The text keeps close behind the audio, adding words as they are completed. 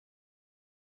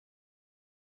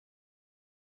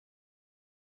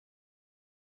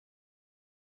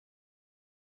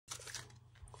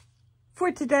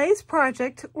For today's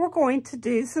project, we're going to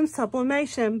do some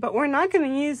sublimation, but we're not going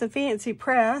to use a fancy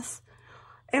press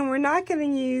and we're not going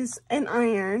to use an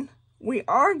iron. We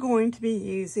are going to be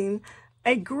using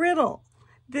a griddle.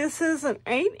 This is an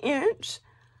 8-inch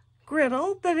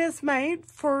griddle that is made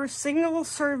for single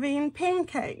serving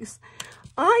pancakes.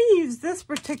 I use this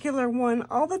particular one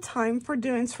all the time for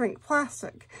doing shrink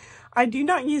plastic. I do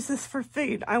not use this for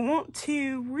food. I want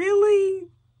to really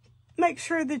make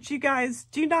sure that you guys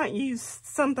do not use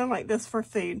something like this for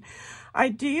food. I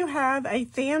do have a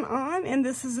fan on, and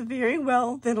this is a very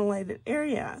well ventilated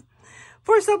area.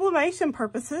 For sublimation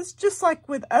purposes, just like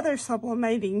with other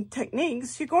sublimating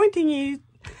techniques, you're going to use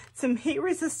some heat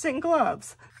resistant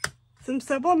gloves, some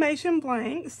sublimation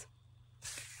blanks,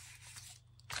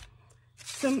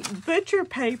 some butcher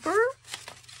paper,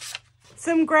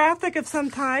 some graphic of some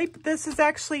type. This is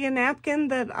actually a napkin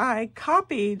that I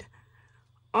copied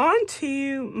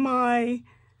onto my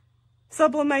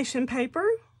sublimation paper.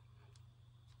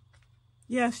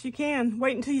 Yes, you can.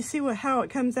 Wait until you see how it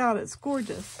comes out. It's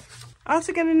gorgeous.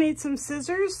 Also going to need some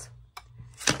scissors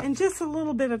and just a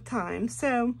little bit of time.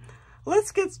 So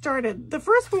let's get started. The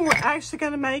first one we're actually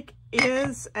going to make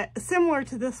is similar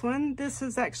to this one. This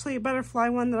is actually a butterfly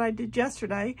one that I did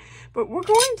yesterday, but we're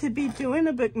going to be doing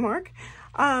a bookmark.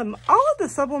 All of the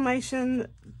sublimation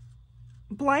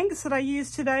blanks that I use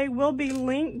today will be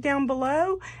linked down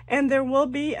below, and there will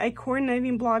be a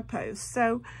coordinating blog post.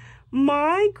 So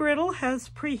my griddle has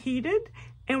preheated,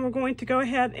 and we're going to go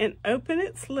ahead and open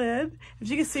its lid. As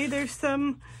you can see, there's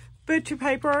some butcher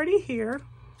paper already here.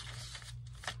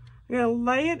 I'm going to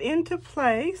lay it into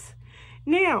place.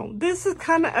 Now, this is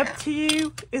kind of up to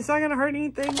you. It's not going to hurt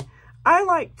anything. I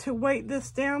like to weight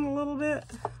this down a little bit.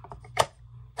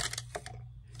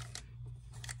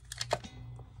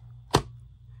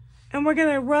 And we're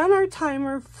going to run our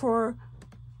timer for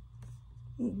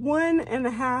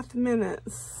 1.5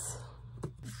 minutes.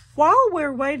 While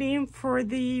we're waiting for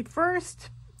the first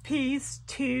piece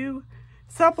to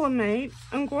sublimate,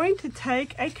 I'm going to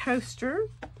take a coaster.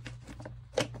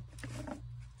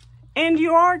 And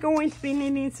you are going to be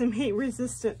needing some heat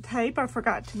resistant tape. I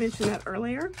forgot to mention that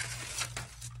earlier.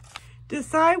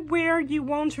 Decide where you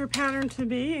want your pattern to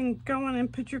be and go on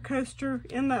and put your coaster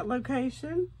in that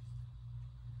location.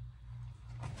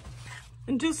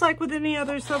 And just like with any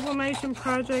other sublimation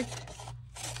project,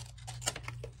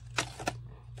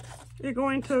 you're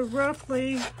going to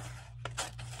roughly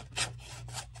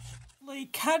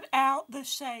cut out the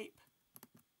shape.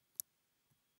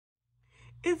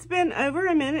 It's been over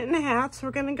 1.5 minutes, so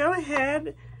we're going to go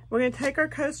ahead. We're going to take our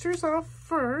coasters off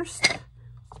first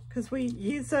because we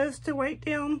use those to weight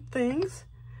down things.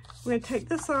 We're going to take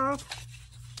this off.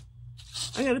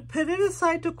 I'm going to put it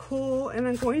aside to cool, and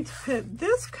I'm going to put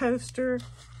this coaster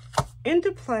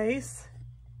into place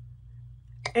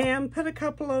and put a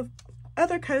couple of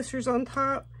other coasters on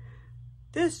top.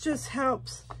 This just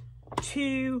helps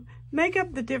to make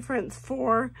up the difference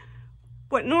for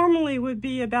what normally would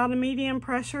be about a medium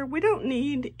pressure. We don't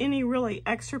need any really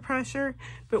extra pressure,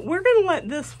 but we're going to let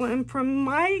this one, from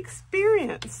my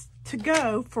experience, to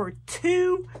go for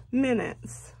 2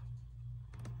 minutes.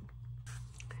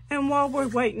 And while we're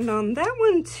waiting on that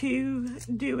one to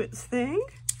do its thing,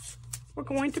 we're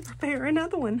going to prepare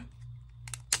another one.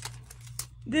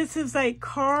 This is a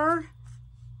car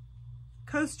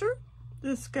coaster.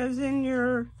 This goes in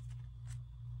your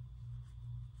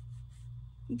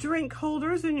drink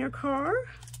holders in your car.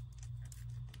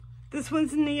 This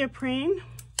one's neoprene.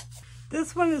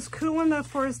 This one is cool enough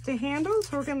for us to handle,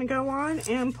 so we're going to go on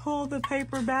and pull the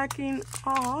paper backing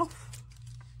off.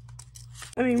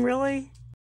 I mean, really?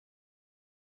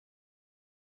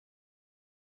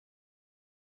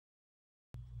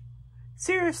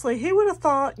 Seriously, who would have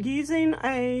thought using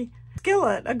a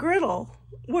skillet, a griddle,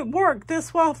 would work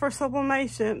this well for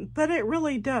sublimation? But it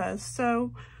really does.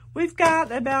 So we've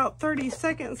got about 30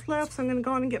 seconds left, so I'm going to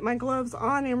go on and get my gloves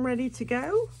on and ready to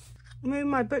go. Move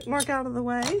my bookmark out of the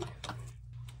way.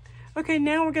 Okay,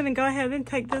 now we're going to go ahead and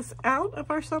take this out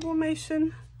of our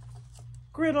sublimation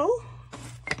griddle.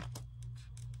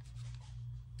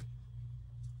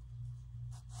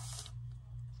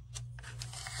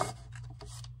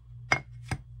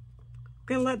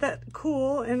 I'm going to let that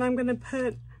cool, and I'm going to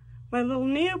put my little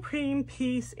neoprene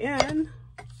piece in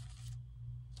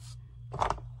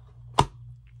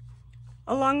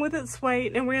along with its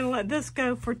weight, and we're going to let this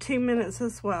go for 2 minutes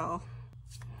as well.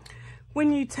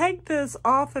 When you take this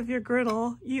off of your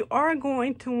griddle, you are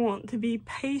going to want to be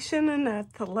patient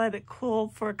enough to let it cool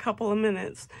for a couple of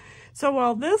minutes. So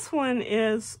while this one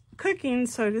is cooking,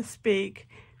 so to speak,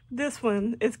 this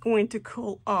one is going to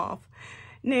cool off.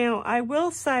 Now, I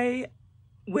will say,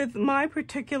 with my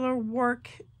particular work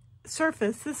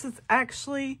surface, this is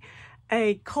actually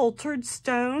a cultured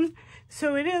stone,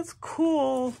 so it is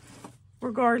cool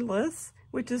regardless,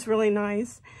 which is really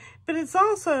nice, but it's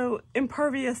also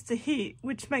impervious to heat,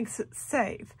 which makes it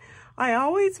safe. I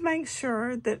always make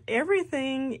sure that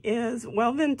everything is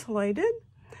well ventilated,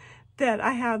 that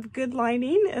I have good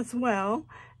lighting as well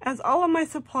as all of my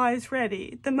supplies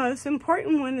ready. The most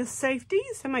important one is safety,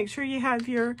 so make sure you have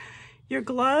your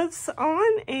gloves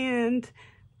on and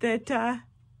that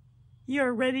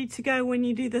you're ready to go when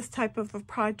you do this type of a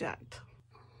project.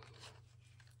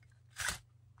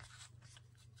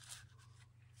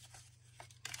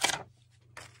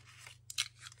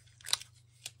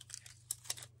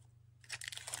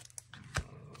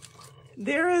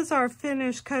 There is our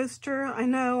finished coaster. I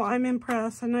know, I'm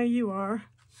impressed. I know you are.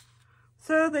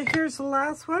 So here's the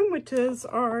last one, which is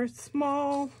our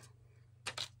small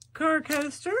car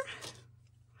coaster.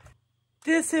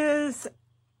 This is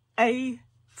a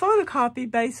photocopy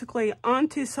basically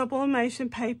onto sublimation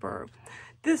paper.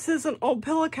 This is an old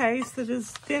pillowcase that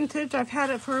is vintage. I've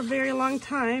had it for a very long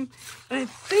time, and I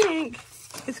think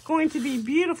it's going to be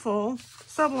beautiful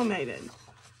sublimated.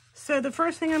 So the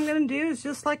first thing I'm going to do is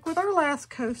just like with our last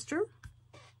coaster,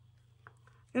 I'm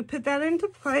going to put that into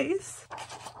place.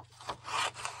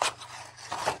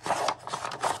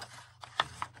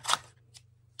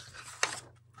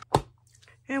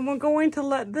 And we're going to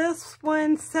let this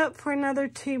one set for another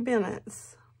 2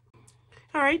 minutes.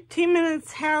 All right, 2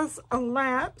 minutes has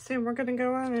elapsed, and we're going to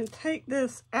go on and take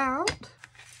this out.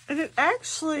 And it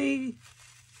actually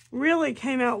really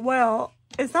came out well.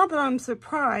 It's not that I'm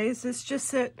surprised, it's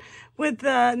just that with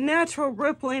the natural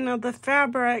rippling of the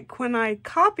fabric, when I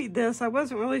copied this, I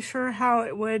wasn't really sure how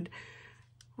it would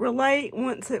relate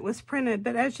once it was printed,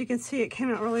 but as you can see, it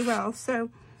came out really well. So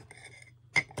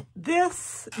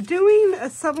this, doing a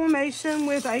sublimation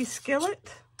with a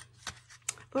skillet,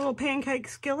 little pancake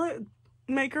skillet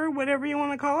maker, whatever you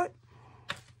want to call it,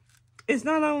 is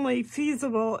not only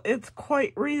feasible, it's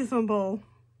quite reasonable.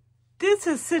 This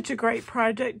is such a great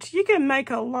project. You can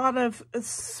make a lot of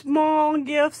small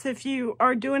gifts if you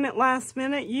are doing it last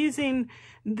minute using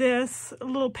this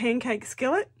little pancake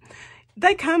skillet.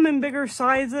 They come in bigger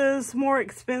sizes, more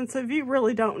expensive. You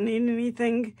really don't need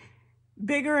anything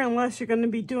bigger unless you're going to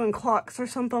be doing clocks or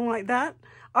something like that.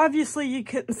 Obviously, you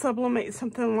couldn't sublimate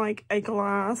something like a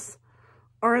glass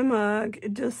or a mug.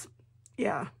 It just,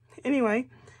 yeah. Anyway,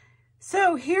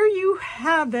 so here you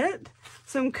have it.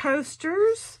 Some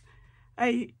coasters,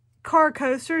 a car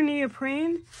coaster,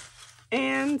 neoprene,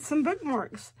 and some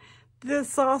bookmarks.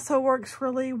 This also works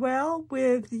really well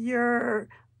with your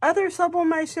other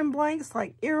sublimation blanks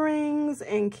like earrings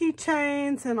and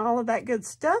keychains and all of that good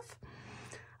stuff.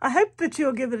 I hope that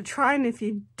you'll give it a try, and if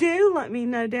you do, let me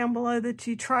know down below that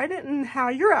you tried it and how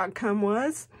your outcome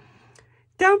was.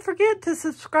 Don't forget to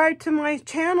subscribe to my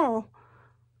channel.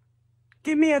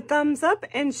 Give me a thumbs up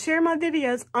and share my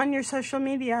videos on your social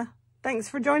media. Thanks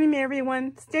for joining me,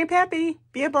 everyone. Stay happy.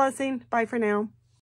 Be a blessing. Bye for now.